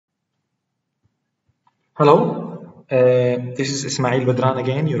Hello, this is Ismail Badran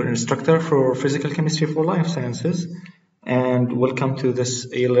again, your instructor for Physical Chemistry for Life Sciences, and welcome to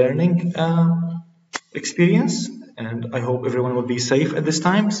this e-learning experience, and I hope everyone will be safe at this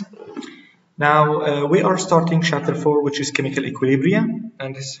time. Now, we are starting Chapter 4, which is Chemical Equilibrium,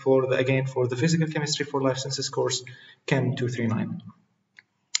 and this is for the Physical Chemistry for Life Sciences course, Chem 239.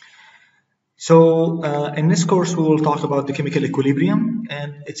 So in this course, we will talk about the chemical equilibrium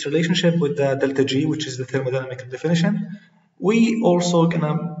and its relationship with the delta G, which is the thermodynamic definition. We also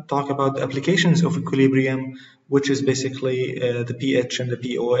gonna talk about the applications of equilibrium, which is basically the pH and the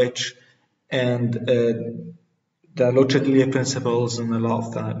pOH, and the Logically principles and a lot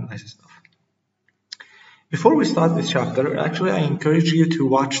of that nice stuff. Before we start this chapter, actually I encourage you to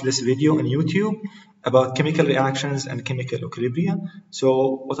watch this video on YouTube about chemical reactions and chemical equilibrium.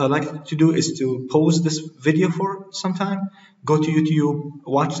 So what I like to do is to pause this video for some time, go to YouTube,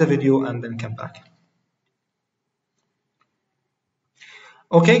 watch the video, and then come back.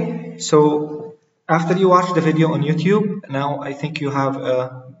 Okay, so after you watch the video on YouTube, now I think you have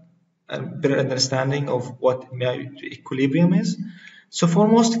a better understanding of what equilibrium is. So for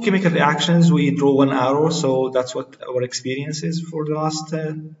most chemical reactions, we draw one arrow, so that's what our experience is for the last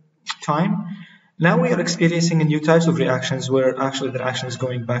time. Now we are experiencing a new types of reactions where actually the reaction is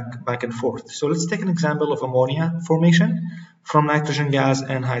going back and forth. So let's take an example of ammonia formation from nitrogen gas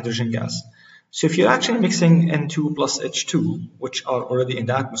and hydrogen gas. So if you're actually mixing N2 plus H2, which are already in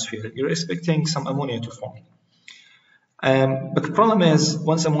the atmosphere, you're expecting some ammonia to form. But the problem is,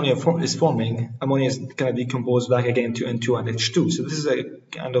 once ammonia is forming, ammonia is going to decompose back again to N2 and H2. So this is a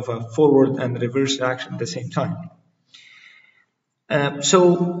kind of a forward and reverse reaction at the same time.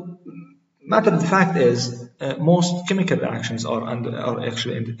 So matter of the fact is, most chemical reactions are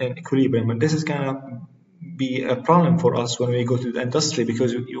actually in equilibrium, and this is going to be a problem for us when we go to the industry,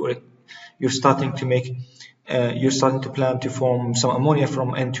 because you're starting to plan to form some ammonia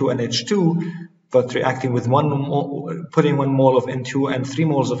from N2 and H2, but reacting with putting 1 mole of N2 and 3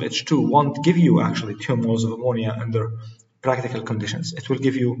 moles of H2 won't give you actually 2 moles of ammonia under practical conditions. It will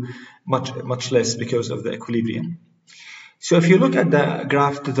give you much less because of the equilibrium. So if you look at the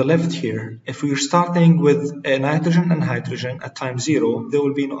graph to the left here, if we're starting with nitrogen and hydrogen at time 0, there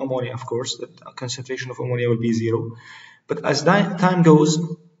will be no ammonia, of course. The concentration of ammonia will be 0. But as time goes,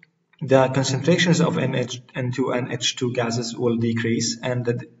 the concentrations of N2 and H2 gases will decrease, and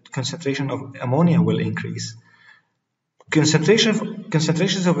the concentration of ammonia will increase. Concentrations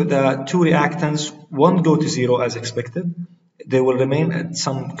of the two reactants won't go to 0 as expected. They will remain at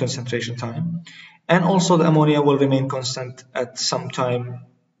some concentration time. And also the ammonia will remain constant at some time,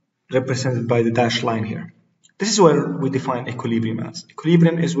 represented by the dashed line here. This is where we define equilibrium as.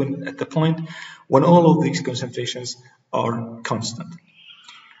 Equilibrium is at the point when all of these concentrations are constant.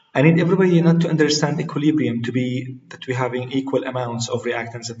 I need everybody not to understand equilibrium to be that we're having equal amounts of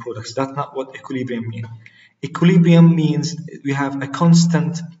reactants and products. That's not what equilibrium means. Equilibrium means we have a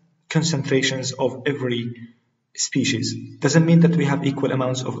constant concentrations of every species. Doesn't mean that we have equal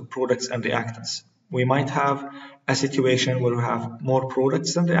amounts of products and reactants. We might have a situation where we have more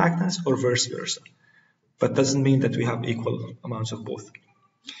products than reactants, or vice versa. But doesn't mean that we have equal amounts of both.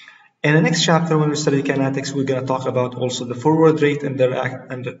 In the next chapter, when we study kinetics, we're going to talk about also the forward rate and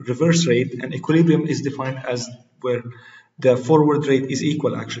the reverse rate. And equilibrium is defined as where the forward rate is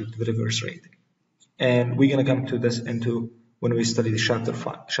equal actually to the reverse rate. And we're going to come to this when we study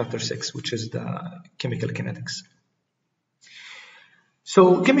the chapter 6, which is the chemical kinetics.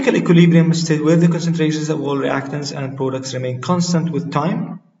 So chemical equilibrium is where the concentrations of all reactants and products remain constant with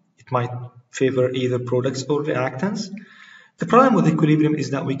time. It might favor either products or reactants. The problem with equilibrium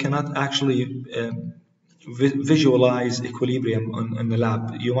is that we cannot actually visualize equilibrium in the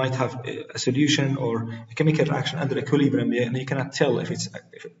lab. You might have a solution or a chemical reaction under equilibrium, and you cannot tell if it's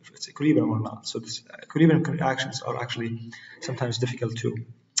equilibrium or not. So this equilibrium reactions are actually sometimes difficult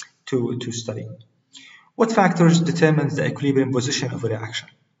to study. What factors determine the equilibrium position of a reaction?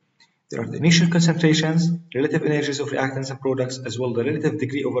 There are the initial concentrations, relative energies of reactants and products, as well as the relative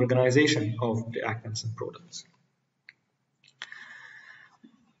degree of organization of reactants and products.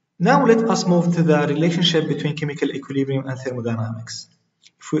 Now let us move to the relationship between chemical equilibrium and thermodynamics.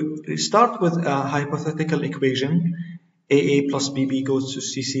 If we start with a hypothetical equation, AA plus BB goes to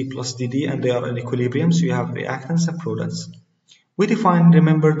CC plus DD, and they are in equilibrium, so you have reactants and products. We define,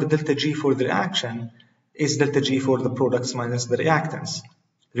 remember, the delta G for the reaction is delta G for the products minus the reactants.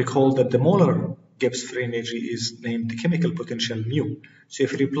 Recall that the molar Gibbs free energy is named the chemical potential mu. So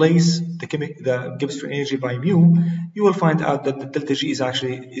if you replace the Gibbs free energy by mu, you will find out that the delta G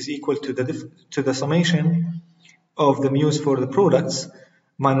is equal to the summation of the mu's for the products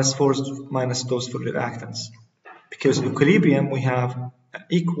minus 4 minus those for reactants. Because in equilibrium, we have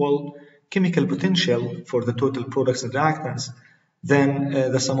equal chemical potential for the total products and reactants, then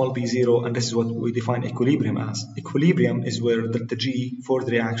the sum will be 0, and this is what we define equilibrium as. Equilibrium is where delta G for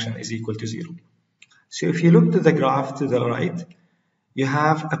the reaction is equal to 0. So if you look to the graph to the right, you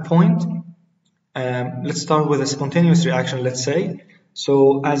have a point. Let's start with a spontaneous reaction, let's say.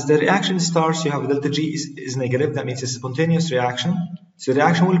 So as the reaction starts, you have delta G is negative. That means it's a spontaneous reaction. So the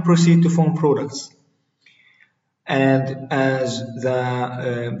reaction will proceed to form products. And as the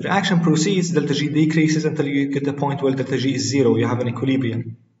reaction proceeds, delta G decreases until you get the point where delta G is 0. You have an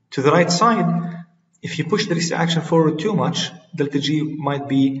equilibrium. To the right side, if you push this reaction forward too much, delta G might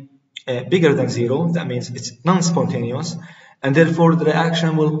be bigger than 0. That means it's non-spontaneous. And therefore, the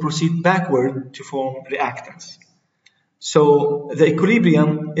reaction will proceed backward to form reactants. So the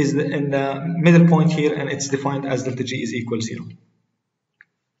equilibrium is in the middle point here, and it's defined as delta G is equal 0.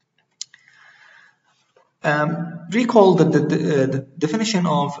 Recall that the definition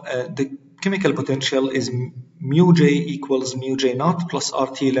of the chemical potential is mu J equals mu J naught plus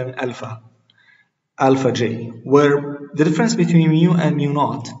RT ln alpha J, where the difference between mu and mu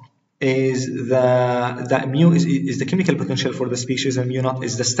naught is that mu is the chemical potential for the species and mu naught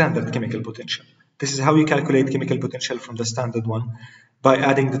is the standard chemical potential. This is how you calculate chemical potential from the standard one, by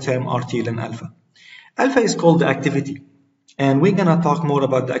adding the term RT ln alpha. Alpha is called the activity, and we're gonna talk more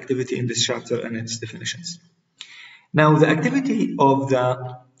about the activity in this chapter and its definitions. Now, the activity of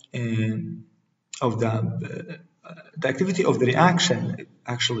the activity of the reaction,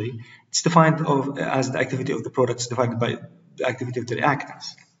 actually, it's defined as the activity of the products divided by the activity of the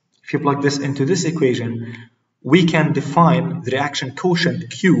reactants. If you plug this into this equation, we can define the reaction quotient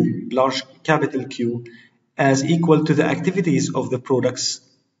Q, large capital Q, as equal to the activities of the products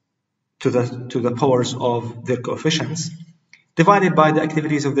to the powers of their coefficients, divided by the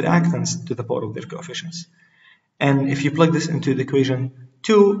activities of the reactants to the power of their coefficients. And if you plug this into the equation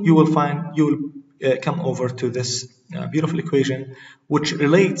 2, you will come over to this beautiful equation, which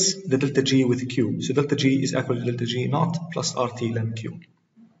relates the delta G with Q. So delta G is equal to delta G naught plus RT ln Q.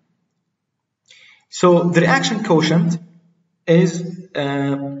 So the reaction quotient is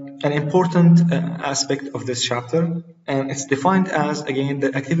an important aspect of this chapter, and it's defined as, again,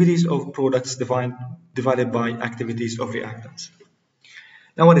 the activities of products divided by activities of reactants.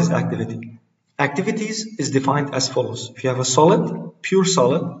 Now, what is activity? Activities is defined as follows. If you have a solid, pure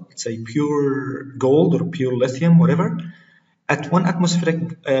solid, let's say pure gold or pure lithium, whatever, at 1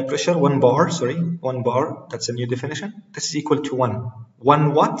 atmospheric pressure, 1 bar, that's a new definition, this is equal to 1.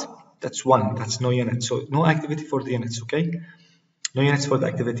 1 what? That's 1, that's no unit. So no activity for the units, okay? No units for the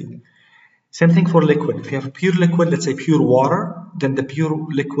activity. Same thing for liquid. If you have pure liquid, let's say pure water, then the pure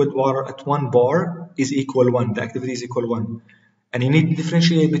liquid water at 1 bar is equal 1. The activity is equal 1. And you need to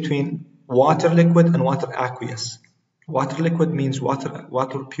differentiate between water liquid and water aqueous. Water liquid means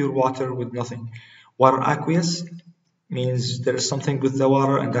pure water with nothing. Water aqueous means there is something with the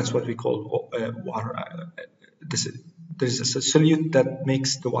water, and that's what we call water. There is a solute that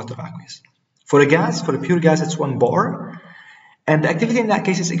makes the water aqueous. For a gas, for a pure gas, it's 1 bar. And the activity in that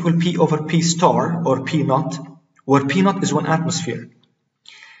case is equal P over P star, or P naught, where P naught is 1 atmosphere.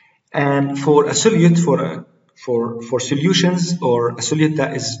 And for a solute, for solutions, or a solute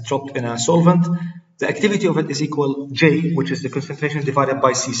that is dropped in a solvent, the activity of it is equal J, which is the concentration divided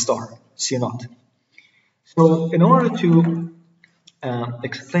by C star, C naught. So in order to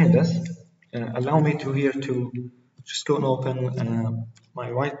explain this, allow me to just go and open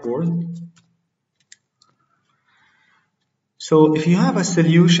my whiteboard. So if you have a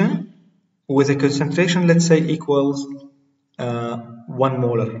solution with a concentration, let's say, equals 1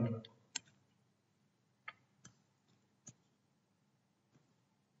 molar.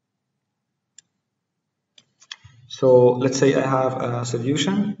 So let's say I have a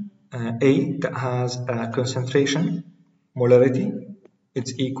solution A that has a concentration, molarity,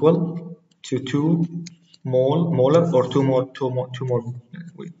 it's equal to 2 molar, or 2 mole,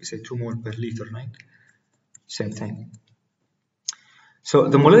 we say 2 mole per liter, right? Same thing. So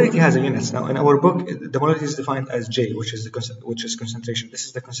the molarity has a units. Now in our book, the molarity is defined as J, which is concentration. This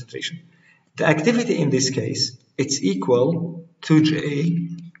is the concentration. The activity in this case, it's equal to J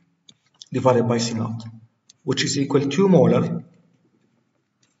divided by C naught, which is equal to 2 molar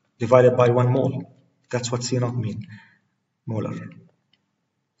divided by 1 mole. That's what C naught means, molar.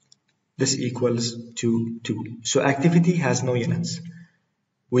 This equals to 2. So activity has no units.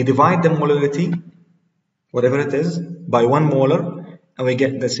 We divide the molarity, whatever it is, by 1 molar, and we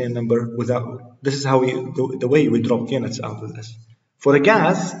get the same number without. This is how the way we drop units out of this. For a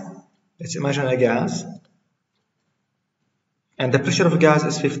gas, let's imagine a gas, and the pressure of a gas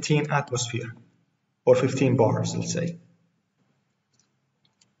is 15 atmosphere, or 15 bars, let's say.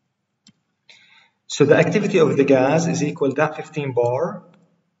 So the activity of the gas is equal to that 15 bar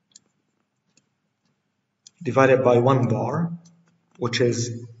divided by 1 bar, which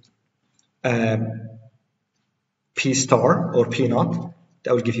is P star or P naught.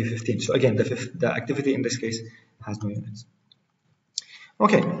 That will give you 15. So again, the activity in this case has no units.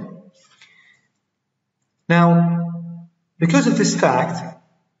 Okay. Now, because of this fact,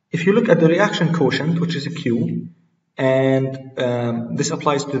 if you look at the reaction quotient, which is a Q, and this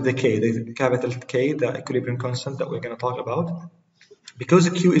applies to the K, the capital K, the equilibrium constant that we're going to talk about. Because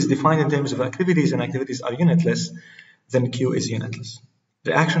the Q is defined in terms of activities and activities are unitless, then Q is unitless.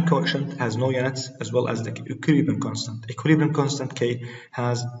 Reaction quotient has no units, as well as the equilibrium constant. Equilibrium constant K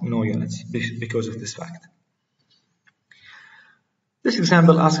has no units because of this fact. This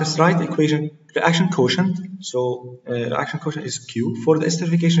example asks us write equation reaction quotient. So reaction quotient is Q for the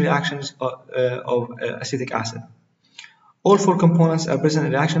esterification reactions of acetic acid. All 4 components are present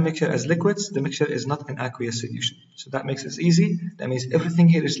in the reaction mixture as liquids. The mixture is not an aqueous solution. So that makes it easy. That means everything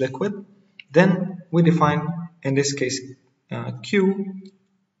here is liquid. Then we define, in this case, Q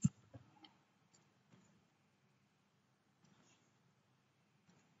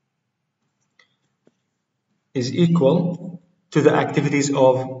is equal to the activities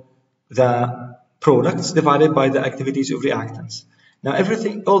of the products divided by the activities of reactants. Now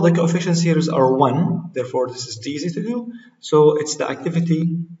everything, all the coefficients here are 1, therefore this is easy to do. So it's the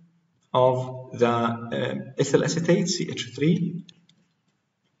activity of the ethyl acetate, CH3,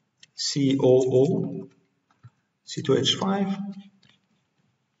 COO, C2H5,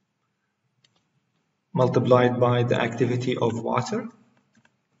 multiplied by the activity of water,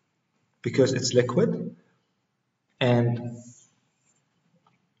 because it's liquid, and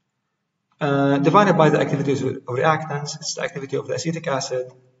divided by the activities of reactants. It's the activity of the acetic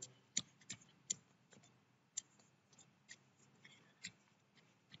acid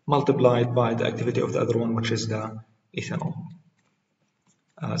multiplied by the activity of the other one, which is the ethanol,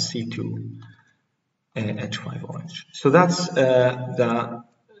 C2H5 orange. So that's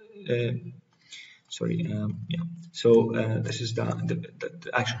this is the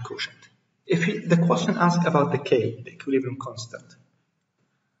action quotient. If the question asks about the K, the equilibrium constant,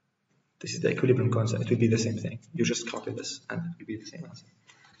 this is the equilibrium constant, it will be the same thing. You just copy this and it will be the same answer.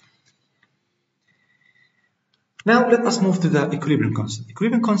 Now let us move to the equilibrium constant.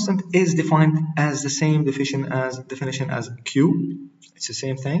 Equilibrium constant is defined as the same definition as Q. It's the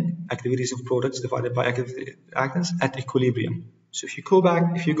same thing, activities of products divided by activity reactants at equilibrium. So if you go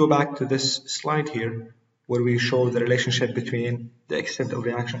back to this slide here, where we show the relationship between the extent of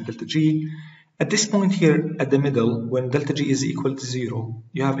reaction delta G. At this point here, at the middle, when delta G is equal to 0,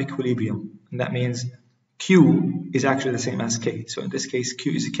 you have equilibrium. And that means Q is actually the same as K. So in this case,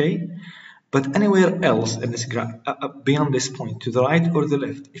 Q is K. But anywhere else in this graph, beyond this point, to the right or the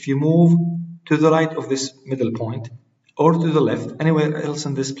left, if you move to the right of this middle point, or to the left, anywhere else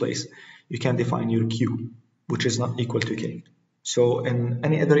in this place, you can define your Q, which is not equal to K. So in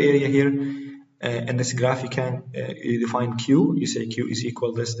any other area here, in this graph, you define Q, you say Q is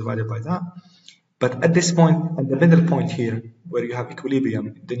equal this divided by that. But at this point, at the middle point here, where you have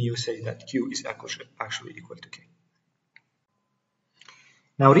equilibrium, then you say that Q is actually equal to K.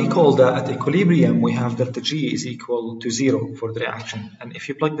 Now recall that at equilibrium, we have delta G is equal to 0 for the reaction. And if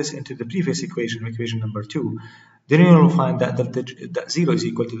you plug this into the previous equation, equation number 2, then you will find that that 0 is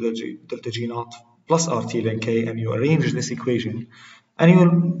equal to delta G naught plus RT ln K, and you arrange this equation. And you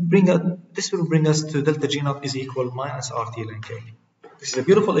will this will bring us to delta G naught is equal minus RT ln K. This is a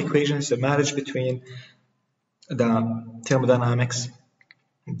beautiful equation. It's a marriage between the thermodynamics,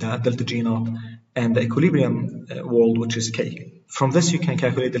 the delta G naught, and the equilibrium world, which is K. From this, you can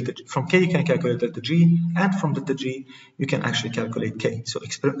calculate delta G. From K, you can calculate delta G, and from delta G, you can actually calculate K. So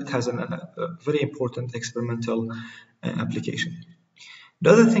it has a very important experimental application.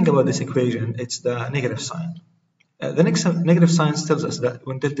 The other thing about this equation, it's the negative sign. The next negative sign tells us that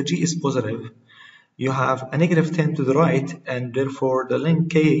when delta G is positive, you have a negative 10 to the right, and therefore the length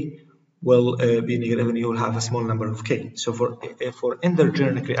K will be negative, and you will have a small number of K. So for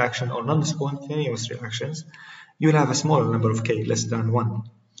endergenic reaction or non-spontaneous reactions, you will have a smaller number of K, less than 1.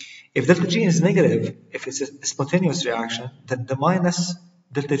 If delta G is negative, if it's a spontaneous reaction, then the minus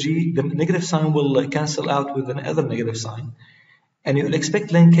delta G, the negative sign will cancel out with another negative sign, and you will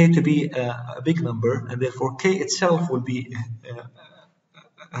expect ln K to be a big number, and therefore K itself will be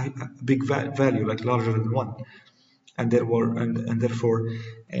a big value, like larger than 1. And therefore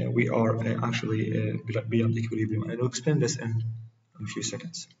we are actually beyond equilibrium. And I'll explain this in a few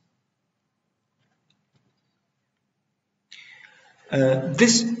seconds.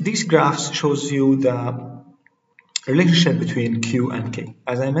 These graphs shows you the relationship between Q and K.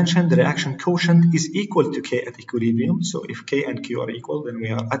 As I mentioned, the reaction quotient is equal to K at equilibrium. So if K and Q are equal, then we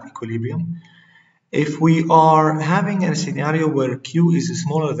are at equilibrium. If we are having a scenario where Q is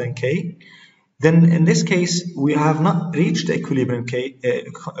smaller than K, then in this case, we have not reached the equilibrium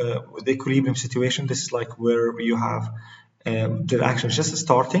the equilibrium situation. This is like where you have the reaction just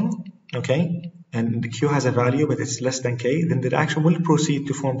starting, okay? And the Q has a value, but it's less than K, then the reaction will proceed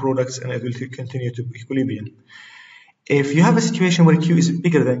to form products and it will continue to equilibrium. If you have a situation where Q is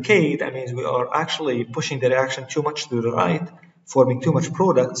bigger than K, that means we are actually pushing the reaction too much to the right, forming too much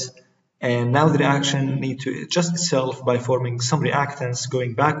products, and now the reaction needs to adjust itself by forming some reactants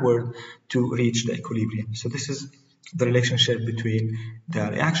going backward to reach the equilibrium. So this is the relationship between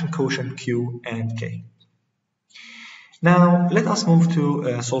the reaction quotient Q and K. Now, let us move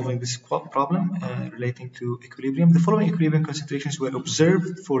to solving this problem relating to equilibrium. The following equilibrium concentrations were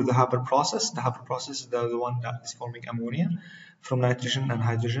observed for the Haber process. The Haber process is the one that is forming ammonia from nitrogen and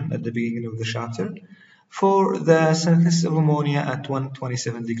hydrogen at the beginning of the chapter for the synthesis of ammonia at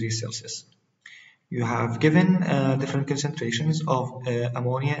 127 degrees Celsius. You have given different concentrations of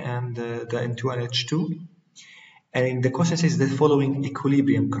ammonia and the N2 and H2. And the question says the following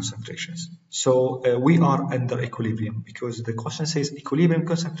equilibrium concentrations. So we are under equilibrium because the question says equilibrium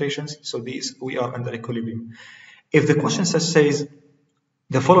concentrations. So these we are under equilibrium. If the question says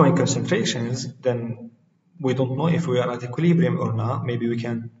the following concentrations, then we don't know if we are at equilibrium or not. Maybe we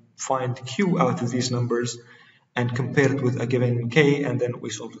can find Q out of these numbers and compare it with a given K, and then we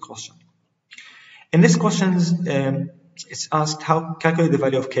solve the question. In this question, it's asked how calculate the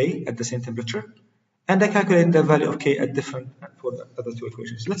value of K at the same temperature. And I calculate the value of K at different for the other two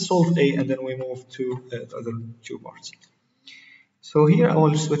equations. Let's solve A and then we move to the other two parts. So here I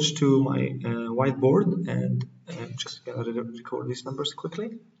will switch to my whiteboard and I'm just going to record these numbers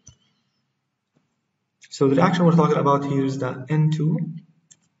quickly. So the reaction we're talking about here is that N2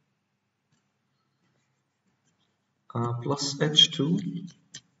 plus H2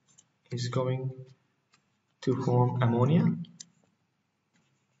 is going to form ammonia.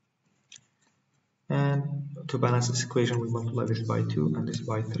 And to balance this equation, we multiply this by 2 and this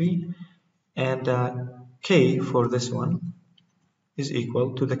by 3. And K for this one is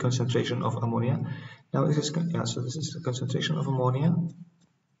equal to the concentration of ammonia. Now, this is, so this is the concentration of ammonia,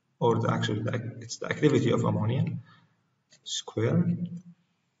 or it's the activity of ammonia, square,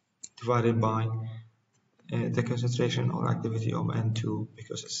 divided by the concentration or activity of N2,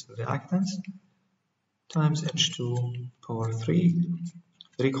 because it's the reactants, times H2 power 3.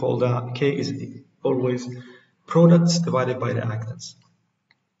 Recall that K is always products divided by reactants.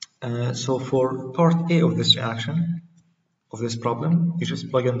 So for part A of this reaction, of this problem, you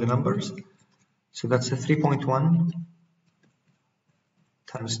just plug in the numbers. So that's a 3.1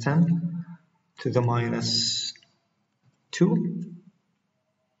 times 10 to the minus 2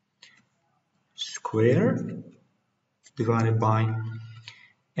 square divided by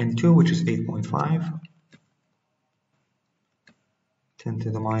N2, which is 8.5, 10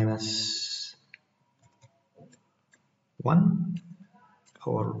 to the minus 1,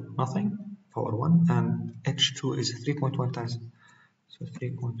 power nothing, power 1, and H2 is 3.1 times, so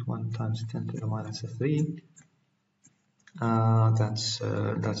 3.1 times 10 to the minus 3, that's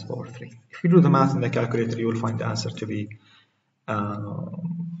power 3. If you do the math in the calculator, you will find the answer to be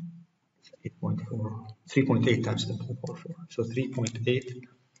 3.8 times 10 to the power 4. So 3.8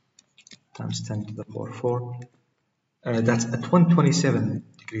 times 10 to the power 4. That's at 127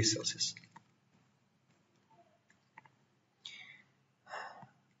 degrees Celsius.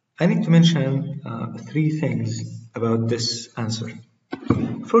 I need to mention 3 things about this answer.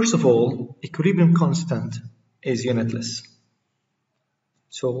 First of all, equilibrium constant is unitless.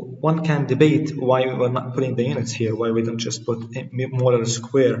 So one can debate why we're not putting the units here, why we don't just put molar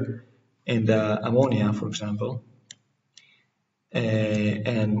square in the ammonia, for example,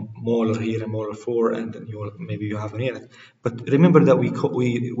 and molar here and molar 4, and then maybe you have a unit. But remember that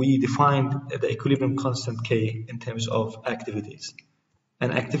we defined the equilibrium constant K in terms of activities,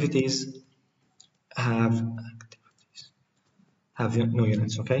 and activities have no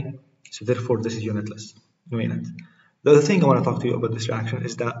units. Okay, so therefore this is unitless, no unit. The other thing I want to talk to you about this reaction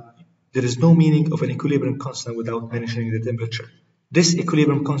is that there is no meaning of an equilibrium constant without mentioning the temperature. This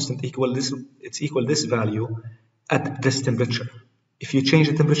equilibrium constant equal this value at this temperature. If you change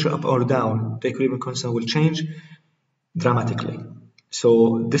the temperature up or down, the equilibrium constant will change dramatically.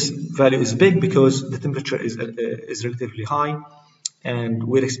 So this value is big because the temperature is relatively high, and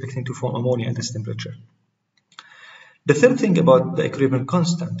we're expecting to form ammonia at this temperature. The third thing about the equilibrium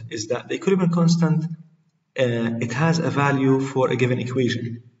constant is that the equilibrium constant it has a value for a given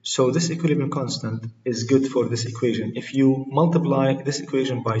equation. So this equilibrium constant is good for this equation. If you multiply this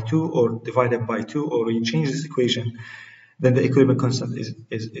equation by 2 or divide it by 2 or you change this equation, then the equilibrium constant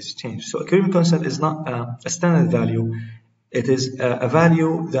is changed. So equilibrium constant is not a standard value. It is a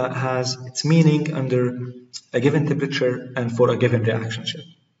value that has its meaning under a given temperature and for a given reactionship.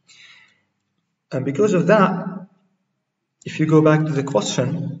 And because of that, if you go back to the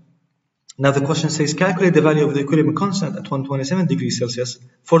question, now the question says calculate the value of the equilibrium constant at 127 degrees Celsius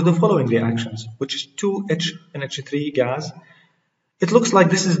for the following reactions, which is 2H and H3 gas. It looks like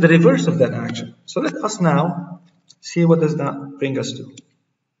this is the reverse of that action. So let us now see what does that bring us to.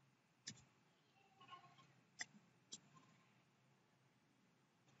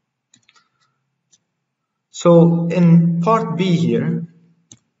 So in part B here,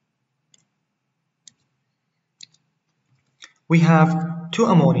 we have 2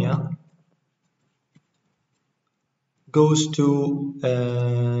 ammonia goes to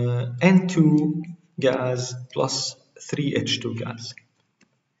N2 gas plus 3H2 gas.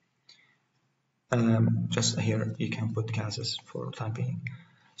 Just here you can put gases for the time being.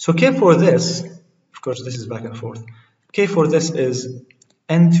 So K for this, of course this is back and forth, K for this is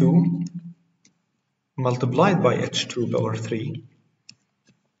N2 multiplied by H2 power 3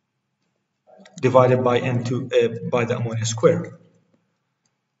 divided by N2 by the ammonia square.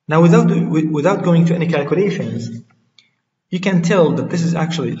 Now without going to any calculations, you can tell that this is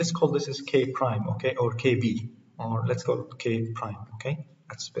actually, let's call this as K prime, okay, or KB, or let's call it K prime, okay,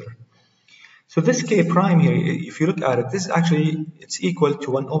 that's better. So this K prime here, if you look at it, this is actually, it's equal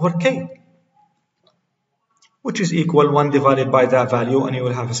to 1 over K, which is equal 1 divided by that value, and you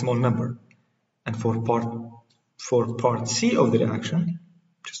will have a small number. And for part C of the reaction,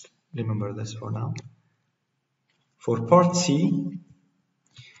 just remember this for now. For part C,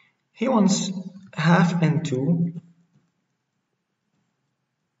 he wants half N2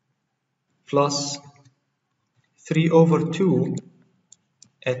 plus 3 over 2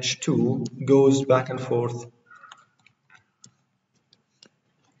 H2 goes back and forth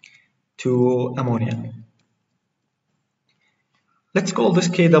to ammonia. Let's call this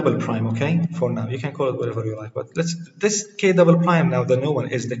K double prime, okay? For now, you can call it whatever you like, but this K double prime now, the new one,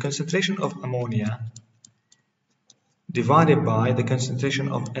 is the concentration of ammonia divided by the concentration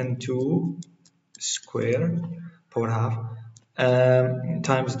of N2 square power half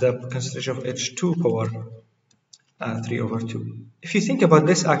times the concentration of H2 power 3 over 2. If you think about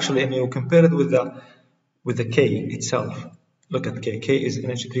this actually and you compare it with the K itself, look at K. K is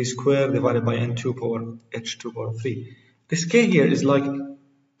NH3 square divided by N2 power H2 power 3. This K here is like,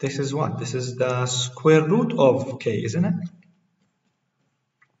 this is what? This is the square root of K, isn't it?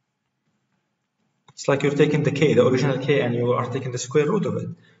 It's like you're taking the K, the original K, and you are taking the square root of it.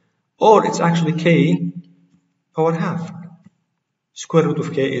 Or it's actually K power half. Square root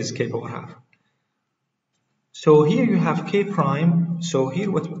of K is K power half. So here you have K prime. So here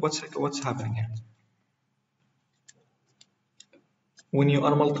what's happening here? When you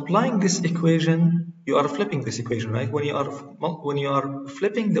are multiplying this equation, you are flipping this equation, right? When you are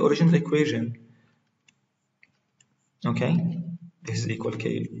flipping the original equation, okay, this is equal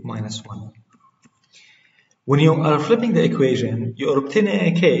K minus 1. When you are flipping the equation, you are obtaining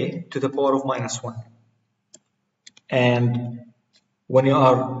a K to the power of minus 1. And when you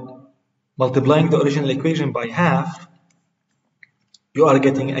are multiplying the original equation by half, you are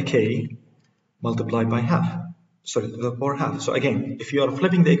getting a K multiplied by half. Sorry, to the power half. So again, if you are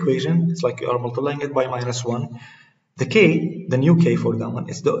flipping the equation, it's like you are multiplying it by minus 1. The K, the new K for that one,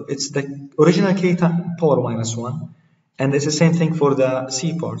 it's the original K power minus 1. And it's the same thing for the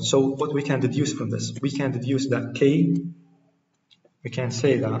C part. So what we can deduce from this? We can deduce that K, we can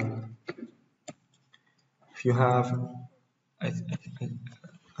say that if you have, I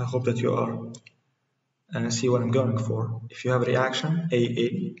hope that you are see what I'm going for. If you have a reaction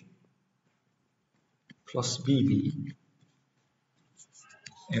AA plus BB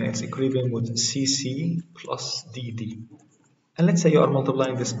and it's equivalent with CC plus DD, and let's say you are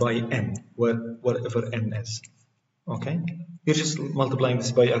multiplying this by N, whatever N is, okay? You're just multiplying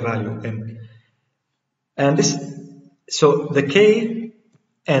this by a value N, and this, so the K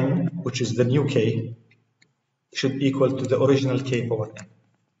N, which is the new K, should equal to the original K power N.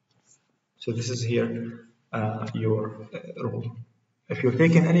 So this is here your rule. If you're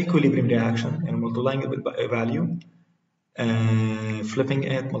taking an equilibrium reaction and multiplying it with a value, flipping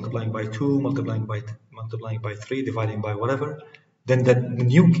it, multiplying by 2, multiplying by 3, dividing by whatever, then the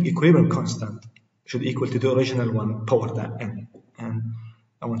new equilibrium constant should equal to the original one power that N. And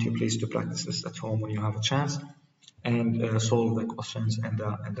I want you please to practice this at home when you have a chance and solve the questions and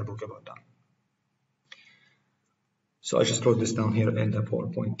the book about that. So I just wrote this down here in the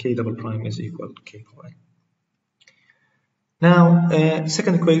PowerPoint. K double prime is equal to K prime. Now,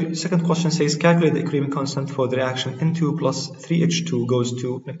 second question says calculate the equilibrium constant for the reaction N2 plus 3H2 goes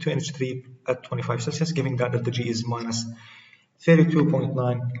to NH3 at 25 Celsius, giving that delta G is minus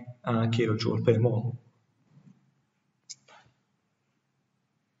 32.9 kilojoule per mole.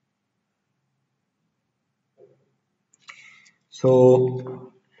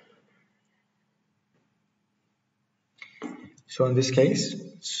 So in this case,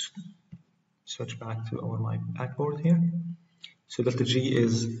 let's switch back to my backboard here. So delta G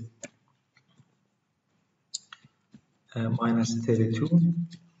is minus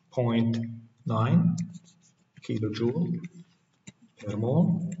 32.9 kilojoule per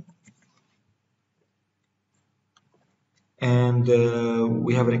mole. And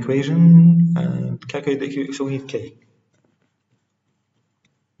we have an equation and calculate the equilibrium, so we need K.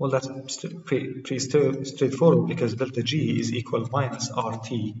 Well, that's pretty straightforward because delta G is equal minus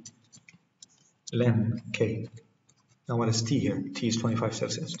RT ln K. Now what is T here? T is 25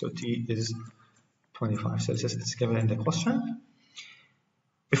 Celsius. So T is 25 Celsius. It's given in the question.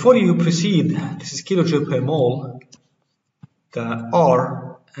 Before you proceed, this is kilojoule per mole. The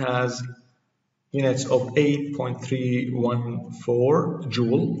R has units of 8.314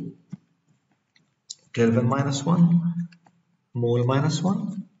 joule, Kelvin minus 1, mole minus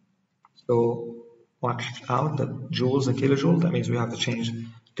 1. So watch out that joules and kilojoules, that means we have to change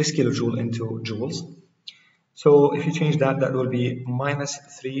this kilojoule into joules. So if you change that, that will be minus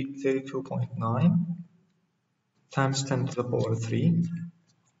 32.9 times 10 to the power 3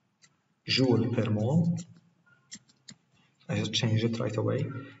 joule per mole. I just changed it right away.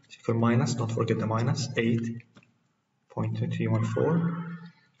 So for minus, don't forget the minus, 8.314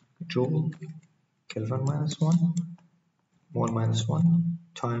 joule, Kelvin minus 1, mole minus 1,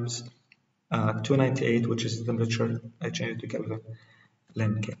 times 298, which is the temperature. I changed it to Kelvin,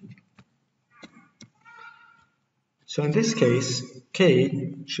 ln K. So in this case,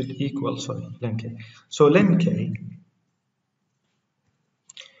 K should equal, ln K. So ln K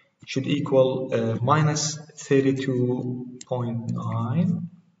should equal minus 32.9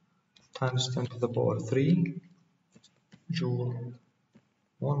 times 10 to the power 3 joule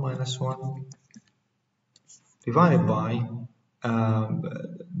 1 minus 1 divided by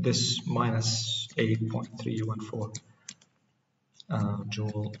this minus 8.314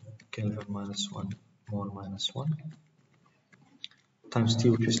 joule Kelvin minus 1 mole minus 1 times T,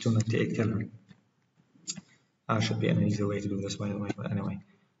 which is 298 Kelvin. Should be an easier way to do this, by the way, but anyway.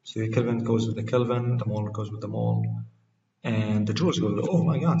 So the Kelvin goes with the Kelvin, the mole goes with the mole, and the joules go with the, oh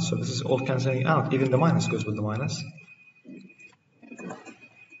my god, so this is all cancelling out, even the minus goes with the minus.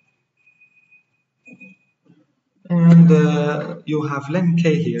 And you have ln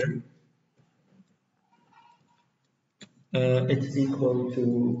K here, it's equal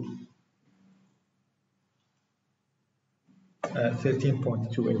to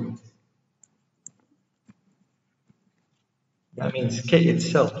 13.28. That means K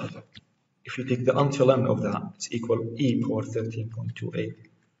itself, if you take the until n of that, it's equal e power 13.28.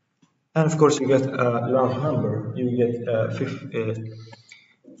 And of course, you get a large number, you get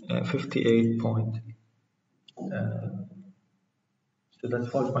 58 point, so that's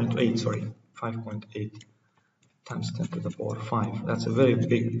 5.8, sorry, 5.8 times 10 to the power 5. That's a very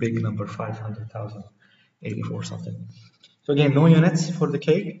big number, 500,084 something. So again, no units for the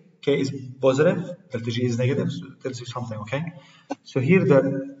K. K is positive, delta G is negative, so tells you something, okay? So here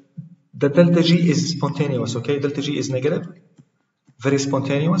the delta G is spontaneous, okay? Delta G is negative, very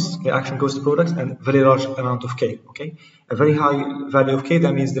spontaneous, reaction goes to products, and very large amount of K, okay? A very high value of K,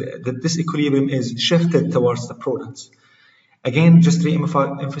 that means that this equilibrium is shifted towards the products. Again, just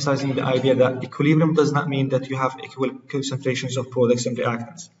re-emphasizing the idea that equilibrium does not mean that you have equal concentrations of products and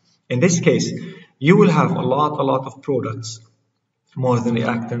reactants. In this case, you will have a lot of products more than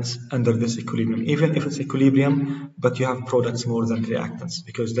reactants under this equilibrium, even if it's equilibrium, but you have products more than reactants,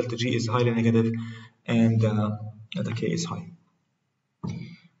 because delta G is highly negative and the K is high.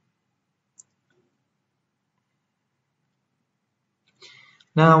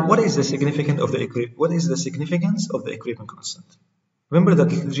 Now, what is the significance of the equilibrium constant? Remember that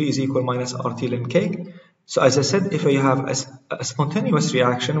delta G is equal minus RT ln K. So as I said, if you have a spontaneous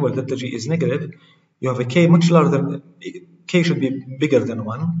reaction where delta G is negative, you have a K much larger. K should be bigger than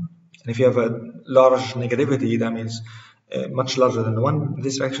 1. And if you have a large negativity, that means much larger than 1.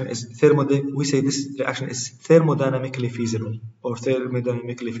 This reaction is we say this reaction is thermodynamically feasible or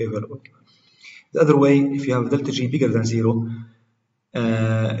thermodynamically favorable. The other way, if you have delta G bigger than 0,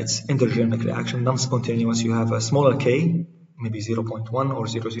 it's endogenic reaction, non-spontaneous. You have a smaller K, maybe 0.1 or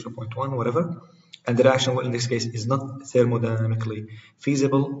 0.1, whatever, and the reaction in this case is not thermodynamically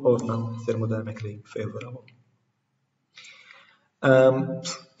feasible or not thermodynamically favorable.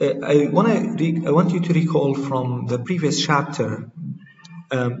 I want you to recall from the previous chapter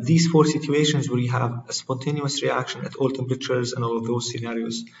these four situations where you have a spontaneous reaction at all temperatures and all of those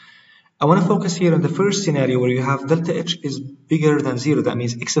scenarios. I want to focus here on the first scenario where you have delta H is bigger than 0, that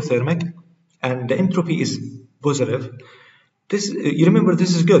means exothermic, and the entropy is positive. This, you remember,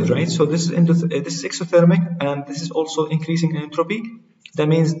 this is good, right? So this is exothermic, and this is also increasing in entropy. That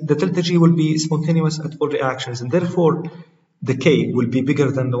means the delta G will be spontaneous at all reactions, and therefore the K will be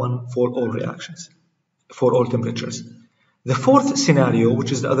bigger than the one for all reactions, for all temperatures. The fourth scenario,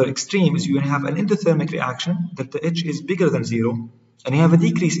 which is the other extreme, is you have an endothermic reaction. Delta H is bigger than 0, and you have a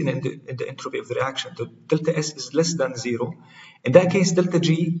decrease in the entropy of the reaction. The delta S is less than 0. In that case, delta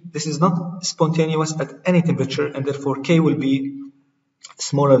G, this is not spontaneous at any temperature, and therefore K will be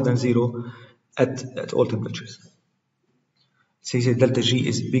smaller than 0 at all temperatures. So you say delta G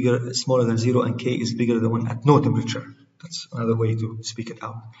is smaller than 0, and K is bigger than 1 at no temperature. That's another way to speak it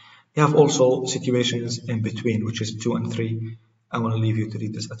out. You have also situations in between, which is 2 and 3. I want to leave you to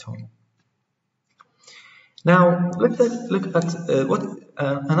read this at home. Now, let's look at what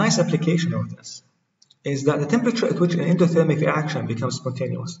a nice application of this is that the temperature at which an endothermic reaction becomes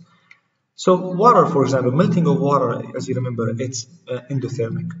spontaneous. So water, for example, melting of water, as you remember, it's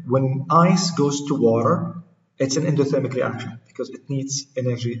endothermic. When ice goes to water, it's an endothermic reaction because it needs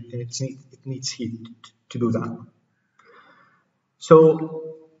energy and it needs heat to do that. So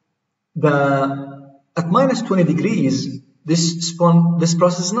at minus 20 degrees, this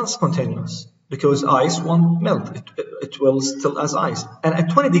process is not spontaneous because ice won't melt. It will still as ice. And at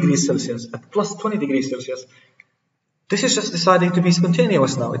 20 degrees Celsius, at plus 20 degrees Celsius, this is just deciding to be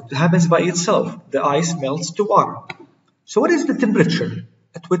spontaneous now. It happens by itself. The ice melts to water. So what is the temperature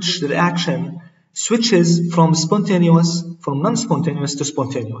at which the reaction switches from non-spontaneous to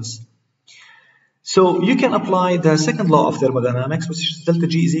spontaneous? So you can apply the second law of thermodynamics, which is delta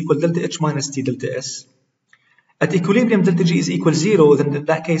G is equal delta H minus T delta S. At equilibrium, delta G is equal 0, then in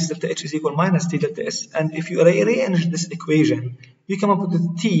that case, delta H is equal minus T delta S. And if you rearrange this equation, you come up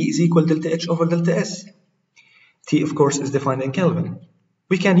with T is equal delta H over delta S. T, of course, is defined in Kelvin.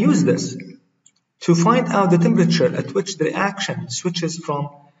 We can use this to find out the temperature at which the reaction switches from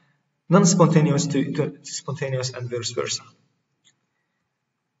non-spontaneous to spontaneous and vice versa.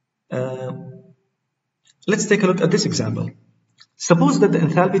 Let's take a look at this example. Suppose that the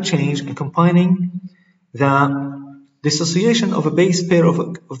enthalpy change in combining the dissociation of a base pair is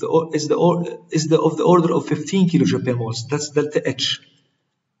of the order of 15 kilojoule per moles. That's delta H.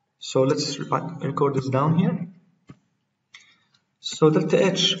 So let's record this down here. So delta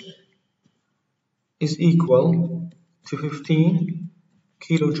H is equal to 15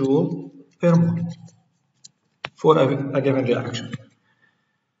 kilojoule per mole for a given reaction.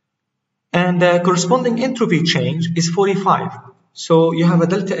 And the corresponding entropy change is 45. So you have a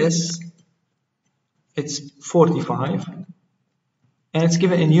delta S, it's 45, and it's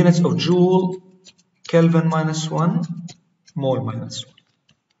given in units of joule, Kelvin minus 1, mole minus 1.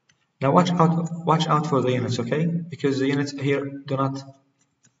 Now watch out for the units, okay? Because the units here do not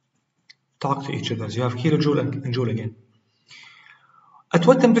talk to each other. So you have kilojoule and joule again. At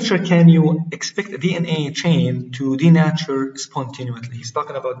what temperature can you expect a DNA chain to denature spontaneously? He's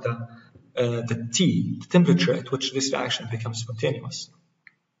talking about the T, the temperature at which this reaction becomes spontaneous.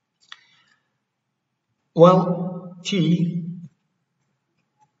 Well, T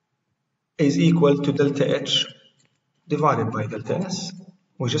is equal to delta H divided by delta S.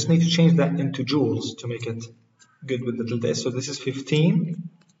 We just need to change that into joules to make it good with the delta S. So this is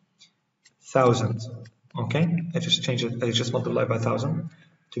 15,000. Okay, I just multiply by 1,000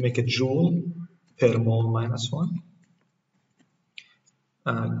 to make it joule per mole minus 1.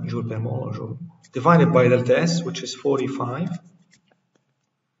 Joule per mole or joule divided by delta S, which is 45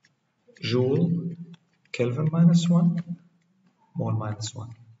 joule Kelvin minus 1 mole minus 1.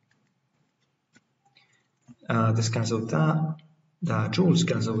 This cancels that. The joules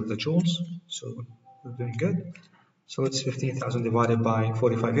cancel with the joules, so we're doing good. So it's 15,000 divided by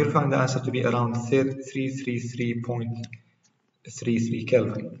 45. You'll find the answer to be around 333.33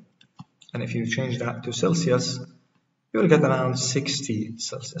 Kelvin. And if you change that to Celsius, you'll get around 60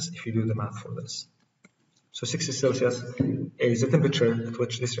 Celsius if you do the math for this. So 60 Celsius is the temperature at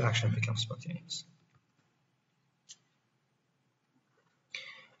which this reaction becomes spontaneous.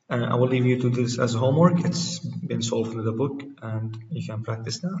 I will leave you to this as homework. It's been solved in the book and you can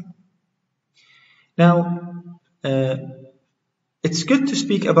practice now. Now, it's good to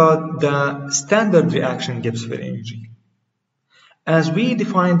speak about the standard reaction Gibbs free energy. as we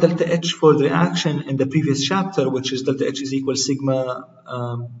defined delta H for the reaction in the previous chapter, which is delta H is equal sigma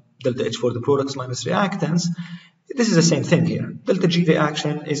delta H for the products minus reactants, this is the same thing here. Delta G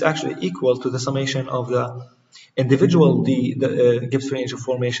reaction is actually equal to the summation of the individual Gibbs range of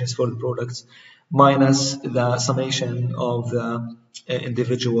formations for the products minus the summation of the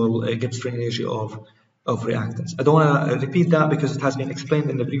individual Gibbs range of reactants. I don't want to repeat that because it has been explained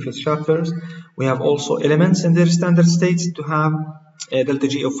in the previous chapters. We have also elements in their standard states to have delta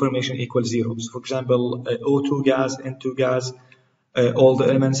G of formation equals 0. So for example, O2 gas, N2 gas, all the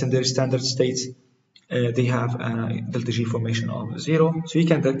elements in their standard states, they have delta G formation of 0. So you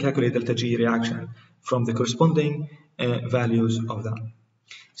can calculate delta G reaction from the corresponding values of that.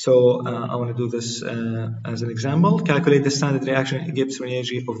 So I want to do this as an example. Calculate the standard reaction Gibbs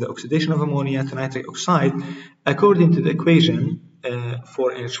energy of the oxidation of ammonia to nitric oxide according to the equation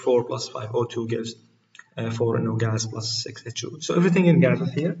 4NH4 plus 5O2 gives 4NO gas plus 6H2. So everything in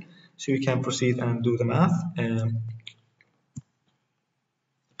gases here. So you can proceed and do the math.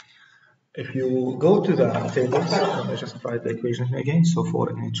 If you go to the tables, let me just write the equation again. So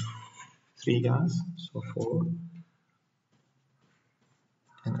 4NH3 gas, so 4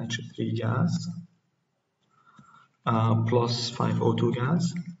 NH3 gas plus 5O2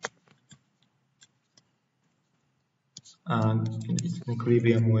 gas, and it's in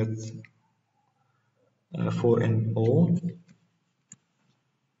equilibrium with 4NO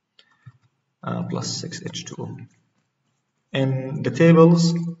plus 6H2O. In the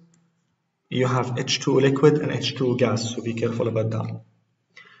tables, you have H2 liquid and H2 gas, so be careful about that.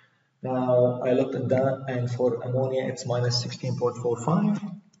 Now, I looked at that, and for ammonia, it's minus 16.45.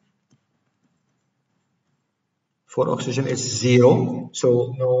 For oxygen, it's 0,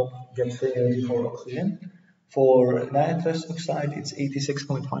 so no Gibbs energy for oxygen. For nitrous oxide, it's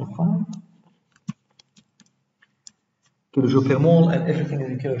 86.55 kilojoule per mole, and everything is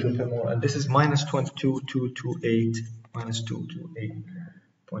in kilojoule per mole, and this is minus 22.228, minus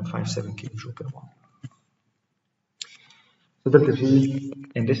 228.57 kilojoule per mole. So delta G,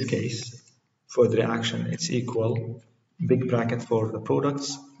 in this case, for the reaction, it's equal big bracket for the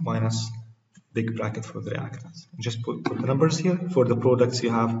products minus big bracket for the reactants. Just put the numbers here. For the products,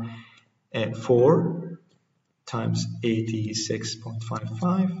 you have 4 times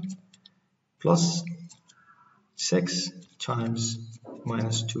 86.55 plus 6 times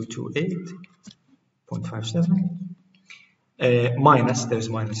minus 228.57 minus, there's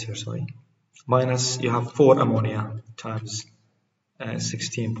minus here, sorry. Minus, you have 4 ammonia times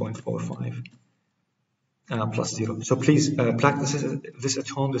 16.45 plus 0. So please practice this at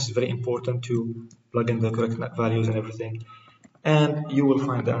home. This is very important to plug in the correct values and everything. And you will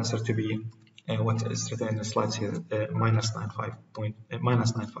find the answer to be what is written in the slides here, minus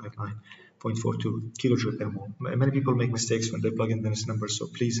 959.42 kilojoule per mole. Many people make mistakes when they plug in this number, so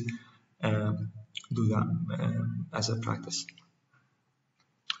please do that as a practice.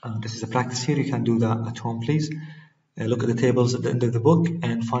 This is a practice here. You can do that at home, please. Look at the tables at the end of the book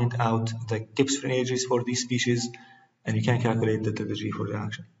and find out the Gibbs energies for these species, and you can calculate the delta G for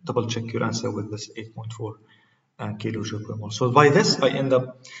reaction. Double check your answer with this 8.4 kilojoule per mole. So by this, I end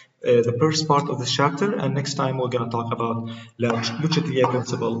up the first part of this chapter, and next time we're going to talk about Le Chatelier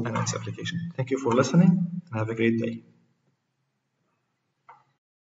principle and its application. Thank you for listening, and have a great day.